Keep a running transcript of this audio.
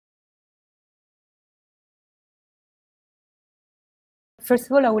First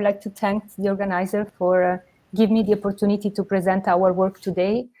of all, I would like to thank the organizer for giving me the opportunity to present our work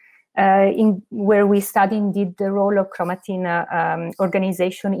today, where we study indeed the role of chromatin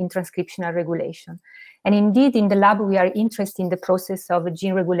organization in transcriptional regulation. And indeed, in the lab, we are interested in the process of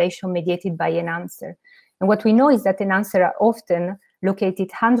gene regulation mediated by enhancer. And what we know is that enhancers are often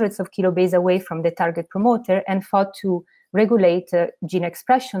located hundreds of kilobase away from the target promoter and thought to regulate gene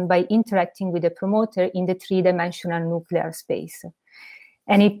expression by interacting with the promoter in the three-dimensional nuclear space.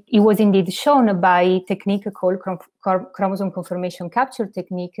 And it was indeed shown by a technique called chromosome conformation capture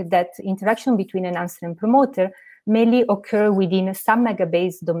technique that interaction between enhancer and promoter mainly occur within some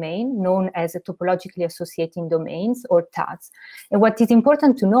megabase domain known as topologically associating domains, or TADs. And what is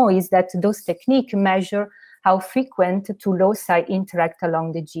important to know is that those techniques measure how frequent two loci interact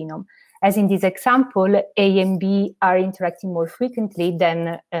along the genome. As in this example, A and B are interacting more frequently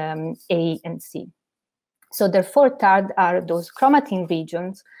than A and C. So therefore, TAD are those chromatin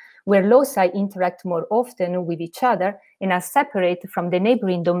regions where loci interact more often with each other and are separated from the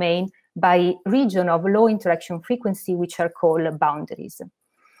neighboring domain by region of low interaction frequency, which are called boundaries.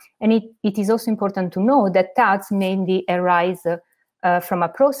 And it is also important to know that TADs mainly arise from a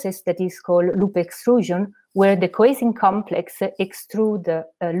process that is called loop extrusion, where the coasin complex extrude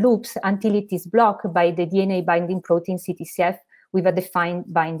loops until it is blocked by the DNA binding protein CTCF with a defined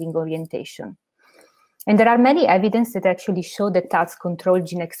binding orientation. And there are many evidence that actually show that TADs control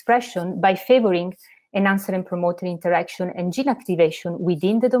gene expression by favoring enhancer and promoter interaction and gene activation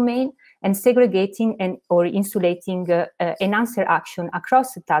within the domain and segregating or insulating enhancer action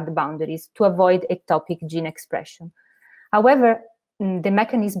across the TAD boundaries to avoid ectopic gene expression. However, the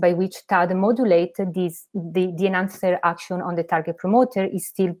mechanism by which TAD modulate the enhancer action on the target promoter is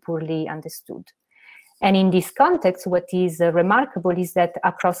still poorly understood. And in this context, what is remarkable is that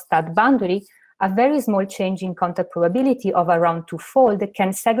across TAD boundary, a very small change in contact probability of around twofold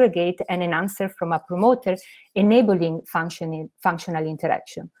can segregate an enhancer from a promoter, enabling functional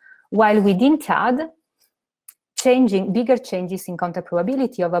interaction. While within TAD, bigger changes in contact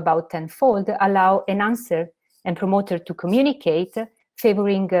probability of about tenfold allow enhancer and promoter to communicate,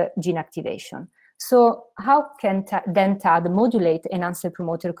 favoring gene activation. So how can then TAD modulate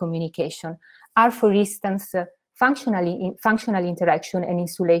enhancer-promoter communication? Are, for instance, functional interaction and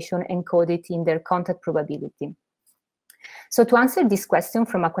insulation encoded in their contact probability? So to answer this question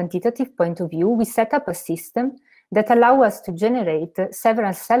from a quantitative point of view, we set up a system that allows us to generate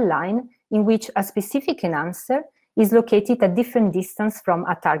several cell lines in which a specific enhancer is located at different distance from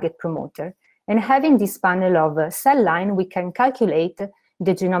a target promoter. And having this panel of cell line, we can calculate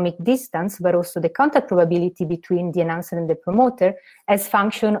the genomic distance, but also the contact probability between the enhancer and the promoter as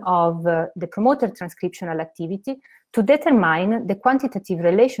function of the promoter transcriptional activity to determine the quantitative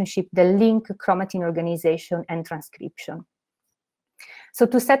relationship that link chromatin organization and transcription. So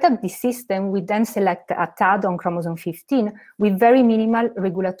to set up this system, we then select a TAD on chromosome 15 with very minimal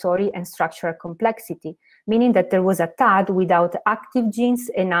regulatory and structural complexity, meaning that there was a TAD without active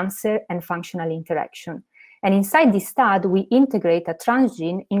genes, enhancer, and functional interaction. And inside this TAD, we integrate a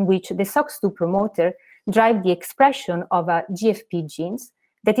transgene in which the SOX2 promoter drives the expression of a GFP genes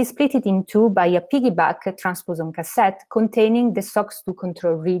that is split in two by a piggyback transposon cassette containing the SOX2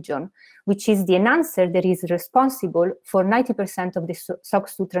 control region, which is the enhancer that is responsible for 90% of the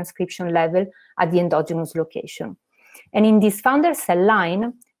SOX2 transcription level at the endogenous location. And in this founder cell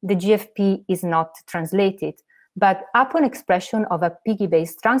line, the GFP is not translated, but upon expression of a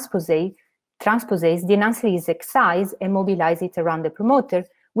piggy-based transposase, the enhancer is excised and mobilized around the promoter,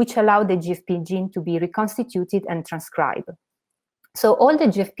 which allows the GFP gene to be reconstituted and transcribed. So all the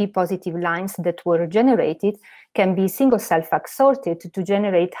GFP positive lines that were generated can be single self-fact sorted to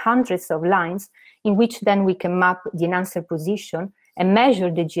generate hundreds of lines in which then we can map the enhancer position and measure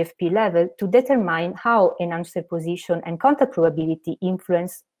the GFP level to determine how enhancer position and contact probability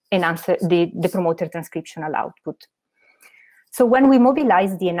influence the promoter transcriptional output. So when we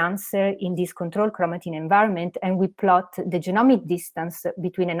mobilize the enhancer in this controlled chromatin environment and we plot the genomic distance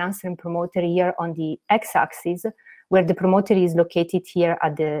between enhancer and promoter here on the x-axis, where the promoter is located here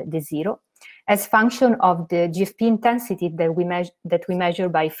at the zero, as function of the GFP intensity that we measure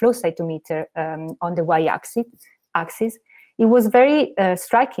by flow cytometer on the y-axis, it was very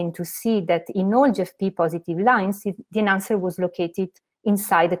striking to see that in all GFP positive lines, the enhancer was located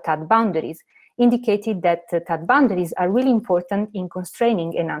inside the TAD boundaries, indicated that TAD boundaries are really important in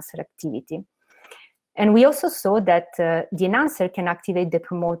constraining enhancer activity. And we also saw that the enhancer can activate the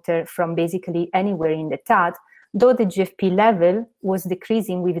promoter from basically anywhere in the TAD, though the GFP level was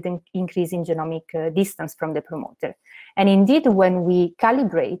decreasing with an increase in genomic distance from the promoter. And indeed, when we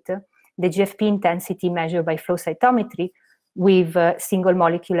calibrate the GFP intensity measured by flow cytometry with single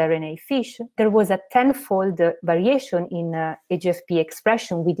molecule RNA fish, there was a 10-fold variation in AGFP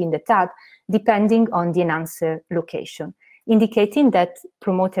expression within the TAD, depending on the enhancer location, indicating that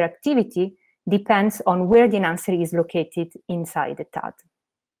promoter activity depends on where the enhancer is located inside the TAD.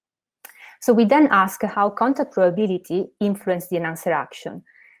 So we then ask how contact probability influences the enhancer action.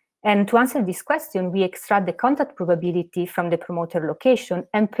 And to answer this question, we extract the contact probability from the promoter location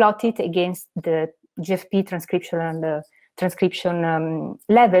and plot it against the GFP transcription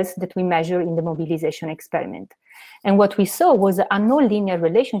levels that we measure in the mobilization experiment. And what we saw was a nonlinear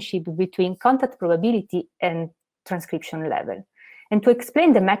relationship between contact probability and transcription level. And to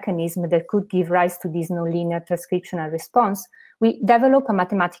explain the mechanism that could give rise to this nonlinear transcriptional response, we developed a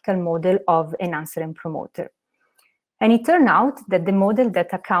mathematical model of enhancer and promoter. And it turned out that the model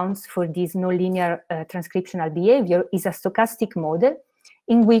that accounts for this nonlinear transcriptional behavior is a stochastic model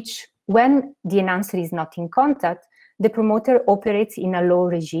in which, when the enhancer is not in contact, the promoter operates in a low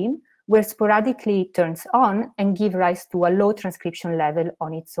regime where sporadically turns on and gives rise to a low transcription level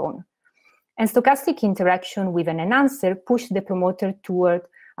on its own. And stochastic interaction with an enhancer pushes the promoter toward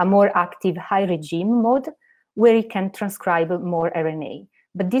a more active high regime mode where it can transcribe more RNA.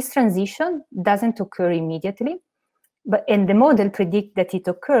 But this transition doesn't occur immediately, and the model predicts that it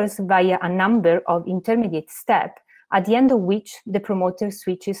occurs via a number of intermediate steps, at the end of which the promoter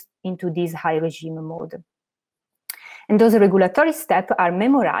switches into this high regime mode. And those regulatory steps are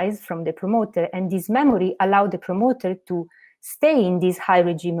memorized from the promoter, and this memory allows the promoter to stay in this high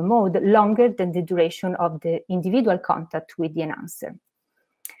regime mode longer than the duration of the individual contact with the enhancer.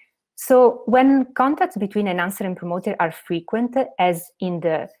 So when contacts between enhancer and promoter are frequent, as in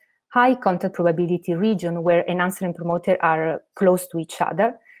the high contact probability region where enhancer and promoter are close to each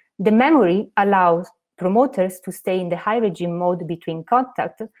other, the memory allows promoters to stay in the high regime mode between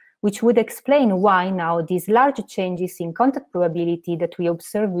contact, which would explain why now these large changes in contact probability that we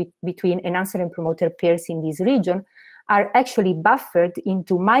observe between enhancer and promoter pairs in this region are actually buffered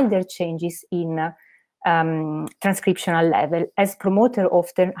into milder changes in transcriptional level, as promoters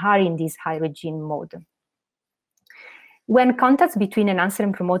often are in this high regime mode. When contacts between enhancer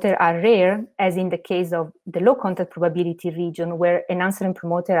and promoter are rare, as in the case of the low contact probability region where enhancer and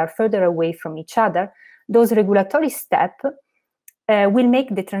promoter are further away from each other, those regulatory steps will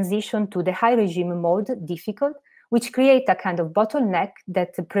make the transition to the high regime mode difficult, which create a kind of bottleneck that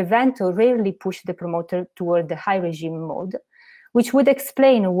prevent or rarely push the promoter toward the high regime mode, which would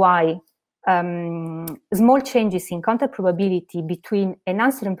explain why small changes in contact probability between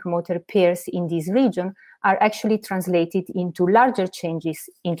enhancer and promoter pairs in this region are actually translated into larger changes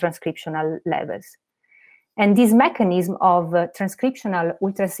in transcriptional levels. And this mechanism of transcriptional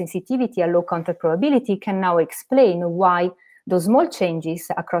ultrasensitivity at low contact probability can now explain why those small changes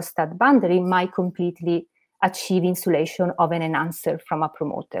across that boundary might completely achieve insulation of an enhancer from a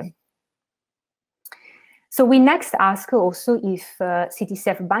promoter. So we next ask also if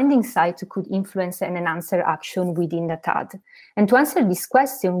CTCF binding site could influence an enhancer action within the TAD. And to answer this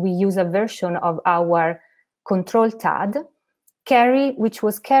question, we use a version of our control TAD, which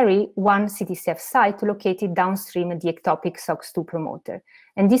was one CTCF site located downstream the ectopic SOX2 promoter.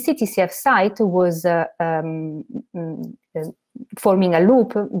 And this CTCF site was forming a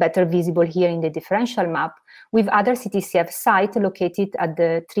loop, better visible here in the differential map, with other CTCF sites located at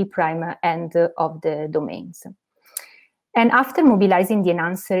the 3' end of the domains. And after mobilizing the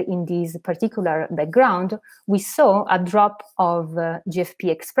enhancer in this particular background, we saw a drop of GFP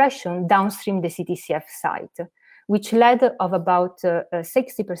expression downstream the CTCF site, which led of about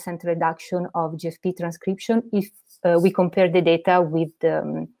 60% reduction of GFP transcription if we compare the data with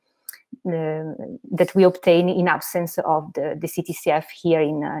that we obtain in absence of the CTCF here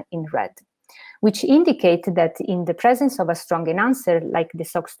in red, which indicate that in the presence of a strong enhancer like the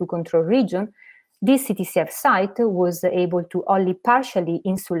SOX2 control region, this CTCF site was able to only partially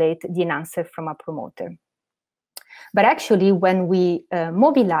insulate the enhancer from a promoter. But actually, when we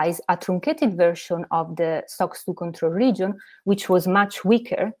mobilize a truncated version of the SOX2 control region, which was much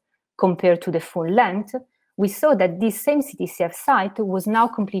weaker compared to the full length, we saw that this same CTCF site was now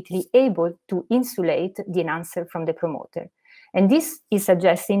completely able to insulate the enhancer from the promoter. And this is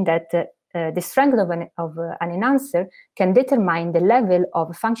suggesting that the strength of an enhancer can determine the level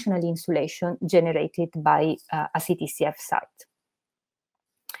of functional insulation generated by a CTCF site.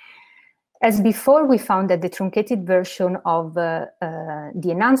 As before, we found that the truncated version of the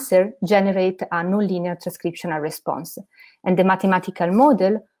enhancer generates a nonlinear transcriptional response. And the mathematical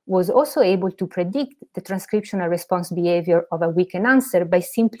model was also able to predict the transcriptional response behavior of a weak enhancer by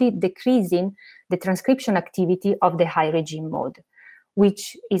simply decreasing the transcription activity of the high regime mode,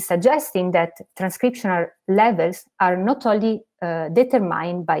 which is suggesting that transcriptional levels are not only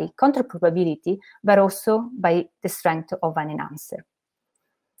determined by control probability, but also by the strength of an enhancer.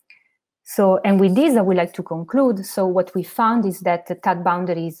 So, and with this, I would like to conclude. So what we found is that the TAD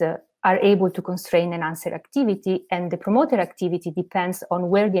boundaries are able to constrain enhancer activity, and the promoter activity depends on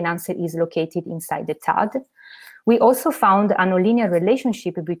where the enhancer is located inside the TAD. We also found a nonlinear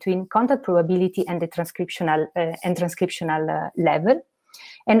relationship between contact probability and the transcriptional level.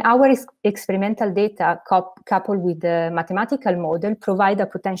 And our experimental data coupled with the mathematical model provide a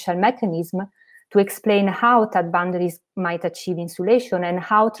potential mechanism to explain how TAD boundaries might achieve insulation and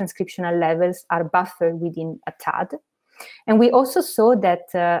how transcriptional levels are buffered within a TAD. And we also saw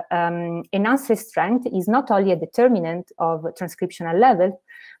that enhancer strength is not only a determinant of transcriptional level,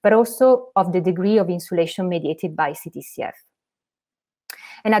 but also of the degree of insulation mediated by CTCF.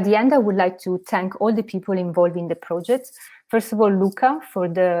 And at the end, I would like to thank all the people involved in the project. First of all, Luca for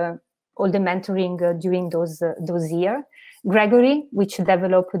all the mentoring during those years. Gregory, which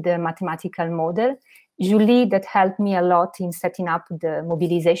developed the mathematical model. Julie, that helped me a lot in setting up the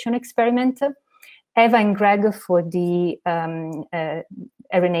mobilization experiment. Eva and Greg for the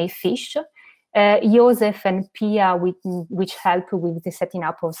RNA fish. Joseph and Pia, which help with the setting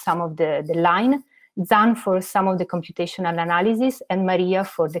up of some of the line. Zan for some of the computational analysis, and Maria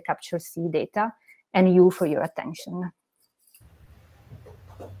for the Capture-C data, and you for your attention.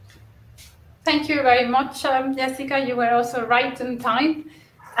 Thank you very much, Jessica. You were also right on time.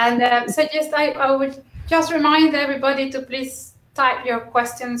 And so just I would just remind everybody to please type your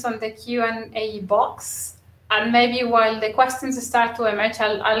questions on the Q&A box. And maybe while the questions start to emerge,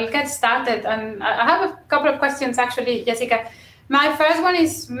 I'll get started. And I have a couple of questions, actually, Jessica. My first one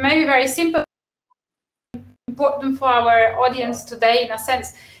is maybe very simple, important for our audience today, in a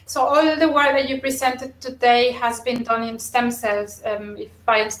sense. So all the work that you presented today has been done in stem cells, if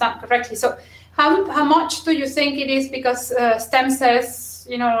I understand correctly. So how much do you think it is because stem cells,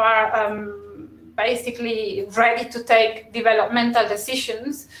 you know, are basically ready to take developmental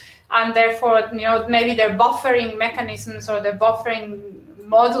decisions, and therefore, you know, maybe their buffering mechanisms or their buffering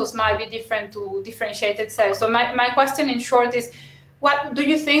models might be different to differentiated cells. So my question in short is, what do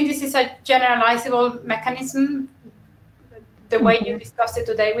you think this is a generalizable mechanism, the way you discussed it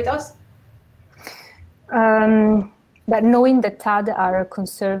today with us? But knowing that TAD are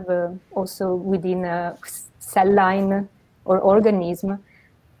conserved also within a cell line or organism,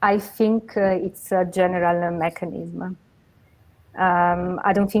 I think it's a general mechanism.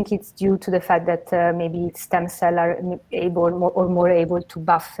 I don't think it's due to the fact that maybe stem cells are able more able to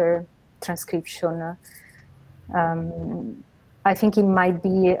buffer transcription. I think it might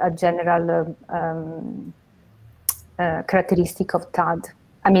be a general characteristic of TAD.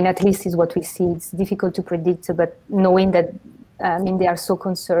 I mean, at least is what we see. It's difficult to predict, but knowing that, I mean, they are so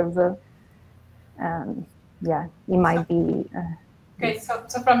conserved, yeah, it might be. Okay, so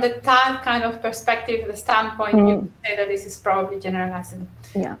from the TAD kind of perspective, the standpoint, you would say that this is probably generalizable.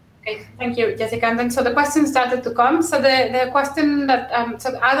 Yeah. Okay, thank you, Jessica. And then so the questions started to come. So the question that,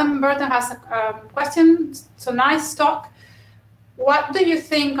 so Adam Burton has a question. So nice talk. What do you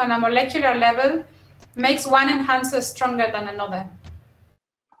think on a molecular level makes one enhancer stronger than another?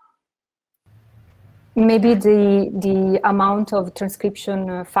 Maybe the amount of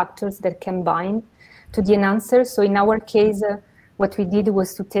transcription factors that can bind to the enhancer. So in our case, what we did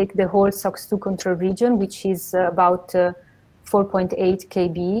was to take the whole SOX2 control region, which is about 4.8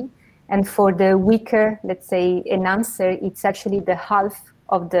 kb. And for the weaker, let's say, enhancer, it's actually the half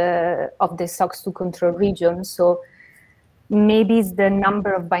of the SOX2 control region. So maybe it's the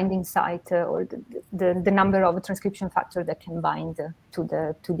number of binding site or the number of transcription factors that can bind to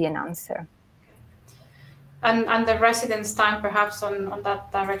the enhancer. And the residence time, perhaps, on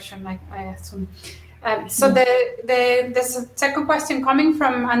that direction, I assume. So there's a second question coming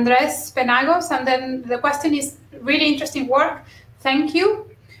from Andres Penagos, and then the question is, really interesting work. Thank you.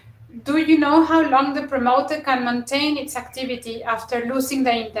 Do you know how long the promoter can maintain its activity after losing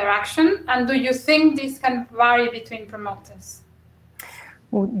the interaction? And do you think this can vary between promoters?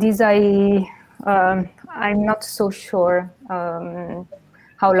 This I'm not so sure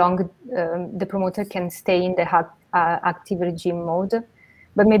how long the promoter can stay in the active regime mode.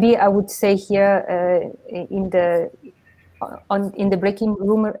 But maybe I would say here in the breaking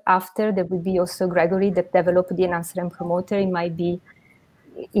room after, there will be also Gregory that developed the enhancer and promoter. It might be,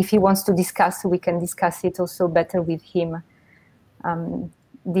 if he wants to discuss, we can discuss it also better with him.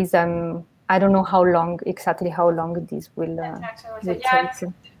 I don't know exactly how long this will take.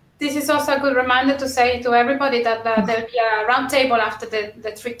 This is also a good reminder to say to everybody that there'll be a roundtable after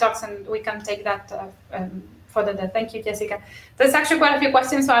the three talks, and we can take that Thank you, Jessica. There's actually quite a few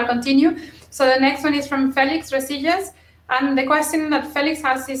questions, so I'll continue. So the next one is from Felix Resillas, and the question that Felix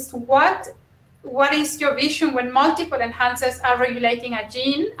has is, what is your vision when multiple enhancers are regulating a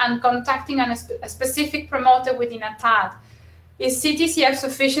gene and contacting a specific promoter within a TAD? Is CTCF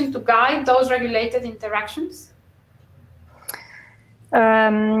sufficient to guide those regulated interactions?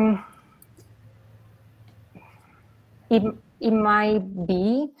 It might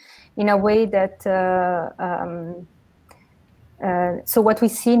be, in a way that, so what we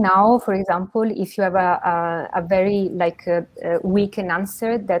see now, for example, if you have a very weak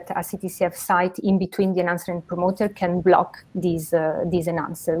enhancer, that a CTCF site in between the enhancer and promoter can block this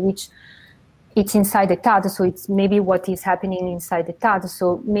enhancer, which it's inside the TAD, so it's maybe what is happening inside the TAD.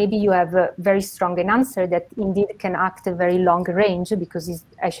 So maybe you have a very strong enhancer that indeed can act a very long range, because it's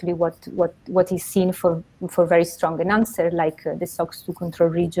actually what is seen for very strong enhancer, like the SOX2 control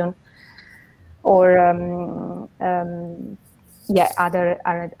region, or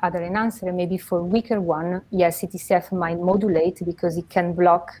other enhancer. Maybe for weaker one, CTCF might modulate, because it can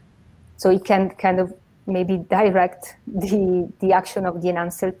block, so it can kind of maybe direct the action of the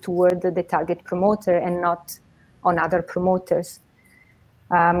enhancer toward the target promoter and not on other promoters.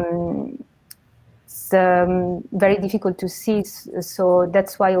 It's very difficult to see, so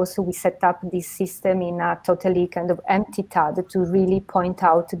that's why also we set up this system in a totally kind of empty TAD to really point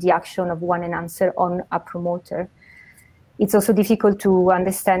out the action of one enhancer on a promoter. It's also difficult to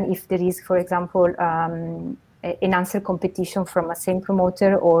understand if there is, for example, enhancer competition from a same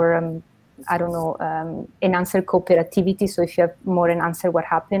promoter, or I don't know, enhancer cooperativity. So if you have more enhancer, what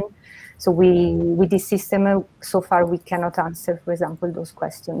happened? So with this system, so far we cannot answer, for example, those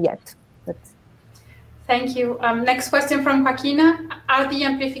questions yet. But thank you. Next question from Joaquina. Are the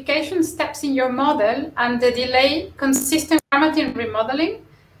amplification steps in your model and the delay consistent with chromatin remodeling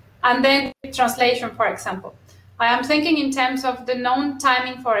and then translation, for example? I am thinking in terms of the known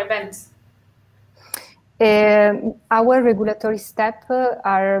timing for events. Our regulatory steps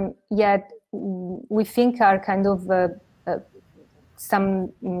are, we think are kind of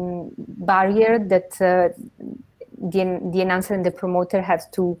some barrier that the enhancer and the promoter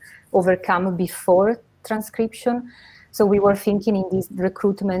have to overcome before transcription. So we were thinking in this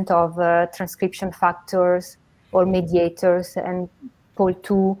recruitment of transcription factors or mediators and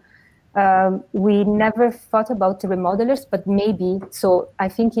POL2. We never thought about the remodelers, but maybe, so I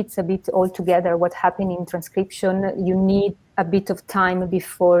think it's a bit altogether what happened in transcription. You need a bit of time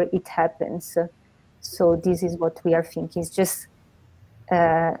before it happens. So this is what we are thinking. It's just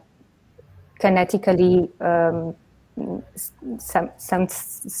kinetically some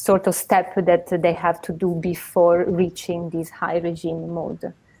sort of step that they have to do before reaching this high regime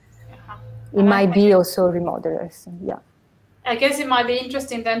mode. It might be also remodelers, I guess it might be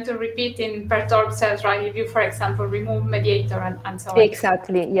interesting then to repeat in perturbed cells, right? If you, for example, remove mediator and so on.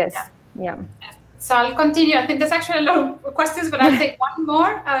 Exactly, yes. Yeah. So I'll continue. I think there's actually a lot of questions, but I'll take one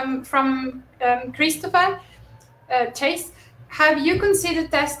more from Christopher Chase. Have you considered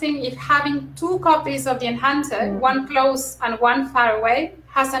testing if having two copies of the enhancer, one close and one far away,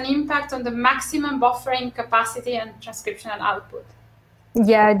 has an impact on the maximum buffering capacity and transcriptional output?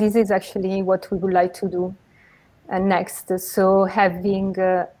 Yeah, this is actually what we would like to do. Next, so having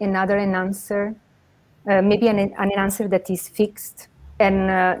another enhancer, maybe an enhancer that is fixed, and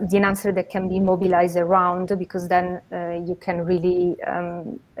the enhancer that can be mobilized around, because then you can really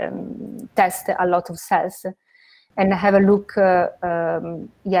test a lot of cells, and have a look,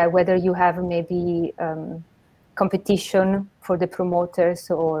 whether you have maybe competition for the promoters,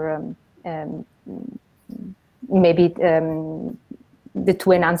 or maybe the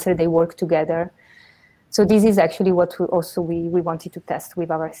two enhancers, they work together. So this is actually what we wanted to test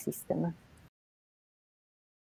with our system.